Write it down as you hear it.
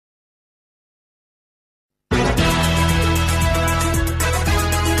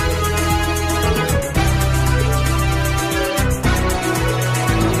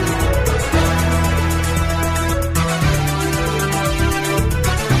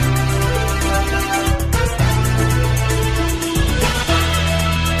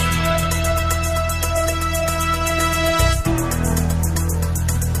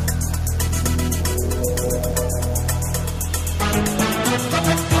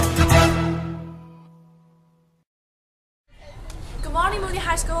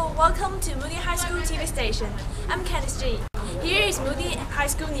School, welcome to Moody High School TV station. I'm Candice G. Here is Moody High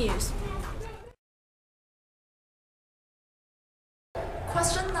School news.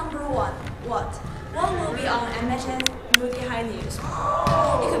 Question number 1. What will be on MHS Moody High News?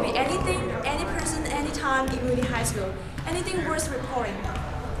 It could be anything, any person, anytime in Moody High School. Anything worth reporting.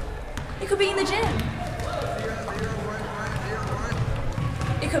 It could be in the gym.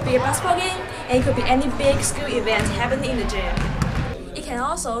 It could be a basketball game, and it could be any big school event happening in the gym. It can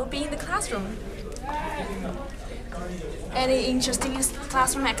also be in the classroom. Any interesting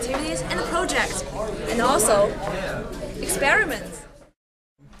classroom activities and projects, and also experiments.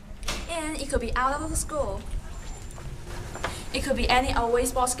 And it could be out of the school. It could be any away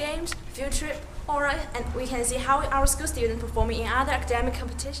sports games, field trip, and we can see how our school students performing in other academic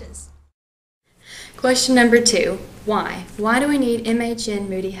competitions. Question number 2. Why? Why do we need MHN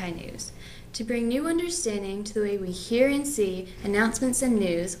Moody High News? To bring new understanding to the way we hear and see announcements and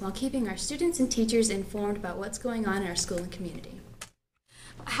news while keeping our students and teachers informed about what's going on in our school and community.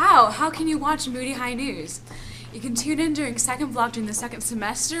 How can you watch Moody High News? You can tune in during second block during the second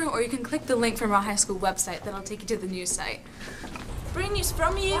semester, or you can click the link from our high school website that'll take you to the news site. Bring news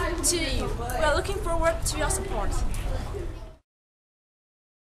from you to you. We are looking forward to your support.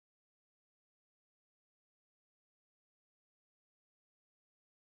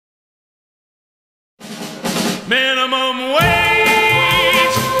 Minimum wage!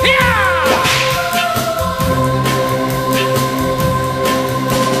 Yeah!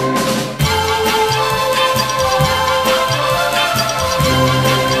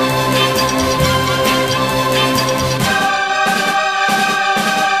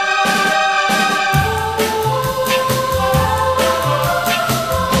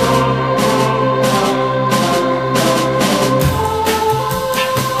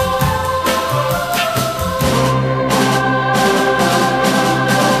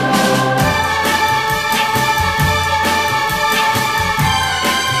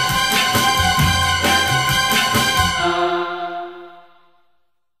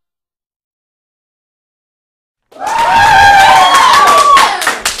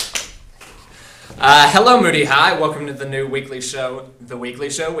 Hello Moody High, welcome to the new weekly show, The Weekly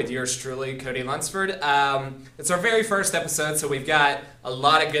Show, with yours truly, Cody Lunsford. It's our very first episode, so we've got a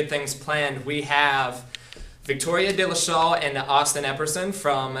lot of good things planned. We have Victoria De La Shaw and Austin Epperson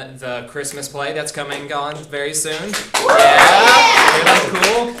from the Christmas play that's coming on very soon. Yeah, really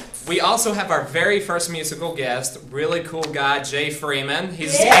cool. We also have our very first musical guest, really cool guy, Jay Freeman.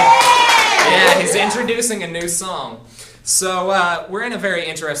 He's introducing a new song. So we're in a very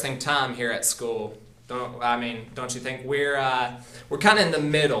interesting time here at school. Don't you think? We're kind of in the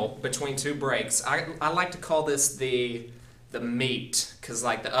middle between two breaks. I like to call this the meat, because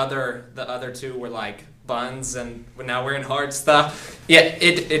like the other two were like buns, and now we're in hard stuff. Yeah,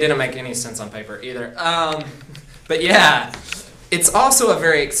 it didn't make any sense on paper either. But yeah, it's also a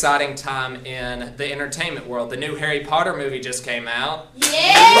very exciting time in the entertainment world. The new Harry Potter movie just came out. Yeah!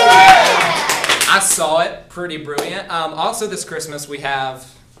 I saw it, pretty brilliant. Also this Christmas we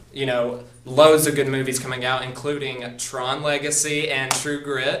have, loads of good movies coming out, including Tron Legacy and True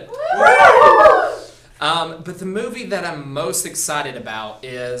Grit. But the movie that I'm most excited about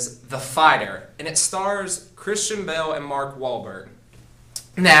is The Fighter, and it stars Christian Bale and Mark Wahlberg.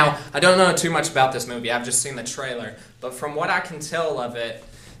 Now, I don't know too much about this movie, I've just seen the trailer, but from what I can tell of it,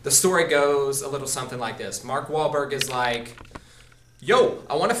 the story goes a little something like this. Mark Wahlberg is like, yo,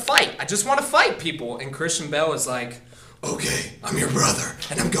 I want to fight. I just want to fight people. And Christian Bale is like, okay, I'm your brother,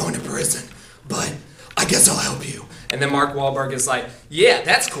 and I'm going to prison, but I guess I'll help you. And then Mark Wahlberg is like, yeah,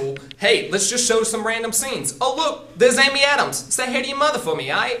 that's cool. Hey, let's just show some random scenes. Oh, look, there's Amy Adams. Say hey to your mother for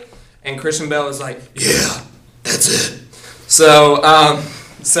me, alright? And Christian Bale is like, yeah, that's it. So,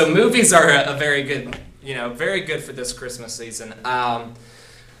 movies are a very good, very good for this Christmas season.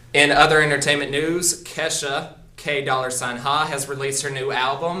 In other entertainment news, Kesha, K$ha, has released her new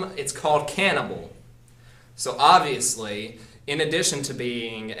album. It's called Cannibal. So obviously, in addition to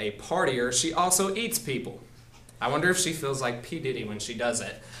being a partier, she also eats people. I wonder if she feels like P. Diddy when she does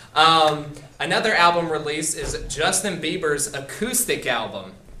it. Another album release is Justin Bieber's acoustic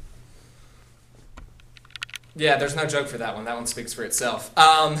album. Yeah, there's no joke for that one. That one speaks for itself.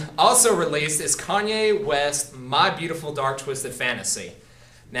 Also released is Kanye West's My Beautiful Dark Twisted Fantasy.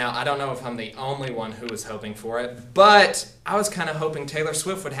 Now, I don't know if I'm the only one who was hoping for it, but I was kind of hoping Taylor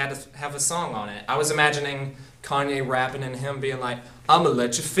Swift would have a song on it. I was imagining Kanye rapping and him being like, "I'm gonna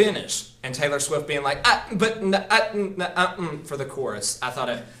let you finish," and Taylor Swift being like, for the chorus. I thought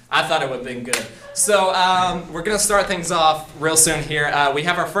it would have been good. So we're gonna start things off real soon here. We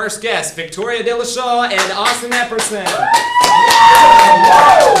have our first guest, Victoria Dillashaw and Austin Epperson.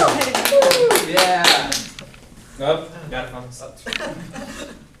 Yeah. Oh, got it on.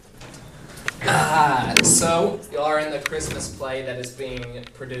 So y'all are in the Christmas play that is being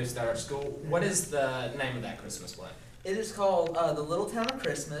produced at our school. What is the name of that Christmas play? It is called The Little Town of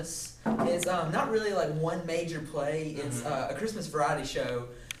Christmas. It's not really like one major play. It's a Christmas variety show.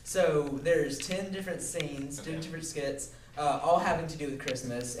 So there's 10 different scenes, 10 different skits, all having to do with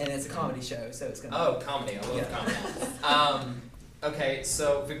Christmas, and it's a comedy show. So it's gonna. Oh, comedy! I love comedy. Okay,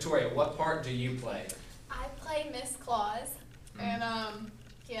 so Victoria, what part do you play? I play Miss Claus, and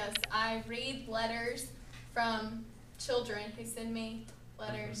yes, I read letters from children who send me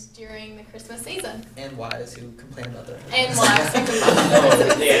letters during the Christmas season. And wives who complain about their husbands. And wives who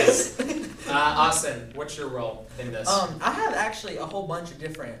complain. Yes. Austin, what's your role in this? I have actually a whole bunch of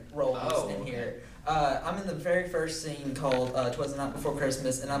different roles in here. I'm in the very first scene called "'Twas the Night Before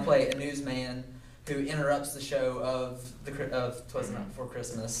Christmas," and I play a newsman who interrupts the show of "'Twas the Night Before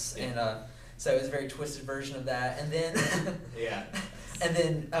Christmas," and so it's a very twisted version of that. And then and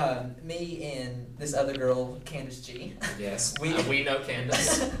then me and this other girl, Candace G. Yes, we know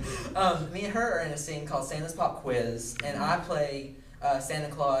Candace. Me and her are in a scene called Santa's Pop Quiz, and I play Santa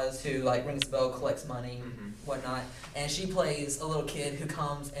Claus who like rings the bell, collects money, whatnot, and she plays a little kid who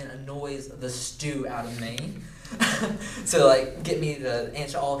comes and annoys the stew out of me. So like get me to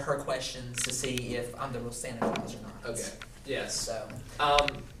answer all of her questions to see if I'm the real Santa Claus or not. Okay. Yes. So.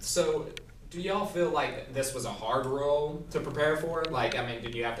 So do y'all feel like this was a hard role to prepare for? Like, I mean,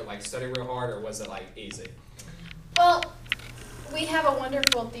 did you have to like study real hard, or was it like easy? Well, we have a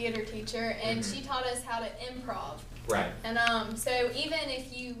wonderful theater teacher, and she taught us how to improv. Right. And so even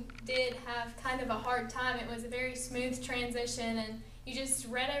if you did have kind of a hard time, it was a very smooth transition, and you just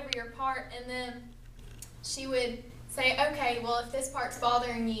read over your part, and then she would say, okay, well, if this part's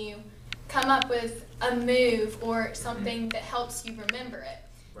bothering you, come up with a move or something that helps you remember it.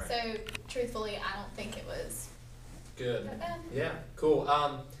 Right. So truthfully, I don't think it was good. that bad. Yeah, cool.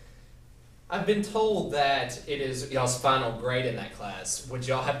 I've been told that it is y'all's final grade in that class. Would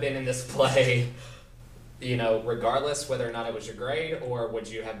y'all have been in this play, you know, regardless whether or not it was your grade, or would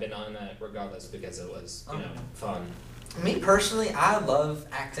you have been on it regardless because it was, you know, fun? Me personally, I love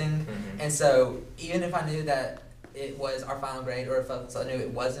acting, and so even if I knew that it was our final grade, or if I knew it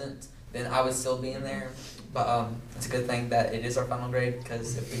wasn't, then I would still be in there. But it's a good thing that it is our final grade,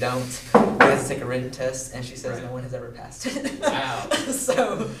 because if we don't, we have to take a written test, and she says no one has ever passed it. Wow.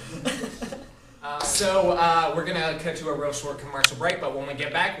 So we're going to cut to a real short commercial break, but when we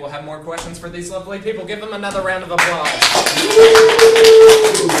get back, we'll have more questions for these lovely people. Give them another round of applause.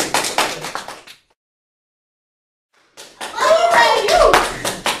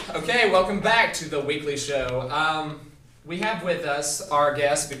 Okay, welcome back to the weekly show. We have with us our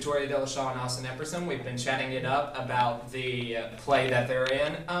guests, Victoria Dillashaw and Austin Epperson. We've been chatting it up about the play that they're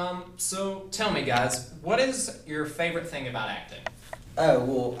in. So tell me, guys, what is your favorite thing about acting? Oh,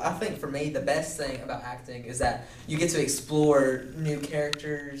 well, I think for me, the best thing about acting is that you get to explore new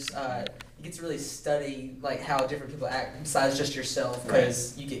characters. You get to really study like how different people act besides just yourself,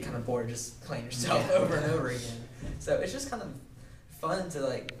 because you get kind of bored just playing yourself over and over again. So it's just kind of fun to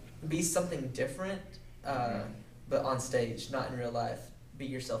like be something different, but on stage, not in real life. Be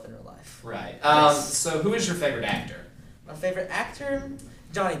yourself in real life. Right. Yes. So who is your favorite actor? My favorite actor,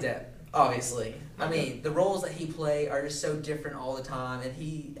 Johnny Depp, obviously. I mean, the roles that he plays are just so different all the time, and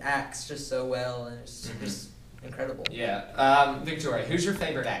he acts just so well, and it's just incredible. Yeah. Victoria, who's your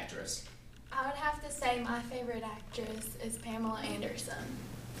favorite actress? I would have to say my favorite actress is Pamela Anderson.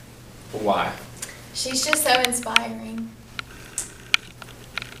 Why? She's just so inspiring.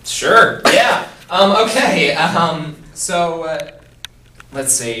 Sure. Yeah. Okay. So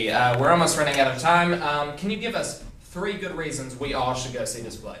let's see. We're almost running out of time. Can you give us 3 good reasons we all should go see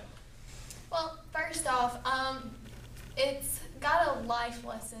this play? Well, first off, it's got a life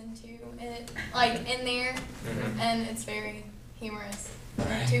lesson too, in there, and it's very humorous.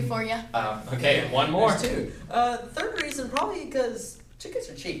 Right. 2 for you. Okay, one more. There's 2. The third reason, probably because tickets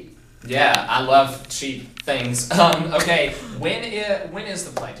are cheap. Yeah, I love cheap things. Okay, when is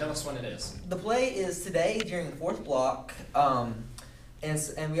the play? Tell us when it is. The play is today during the 4th block,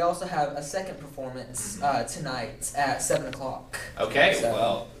 and we also have a second performance tonight at 7 o'clock. Okay, So-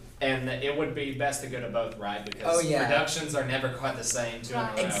 well, And it would be best to go to both, right? Because Oh, yeah. productions are never quite the same two in a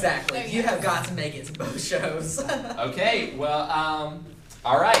row. Exactly. There you You go. have got to make it to both shows. Okay, well,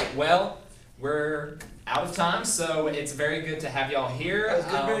 all right. Well, we're out of time, so it's very good to have y'all here. It was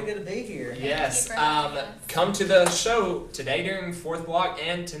good, very good to be here. Yes. Thank you for having us. Come to the show today during 4th block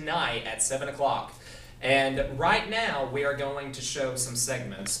and tonight at 7 o'clock. And right now, we are going to show some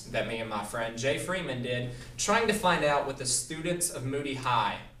segments that me and my friend Jay Freeman did, trying to find out what the students of Moody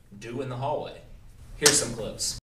High do in the hallway. Here's some clips.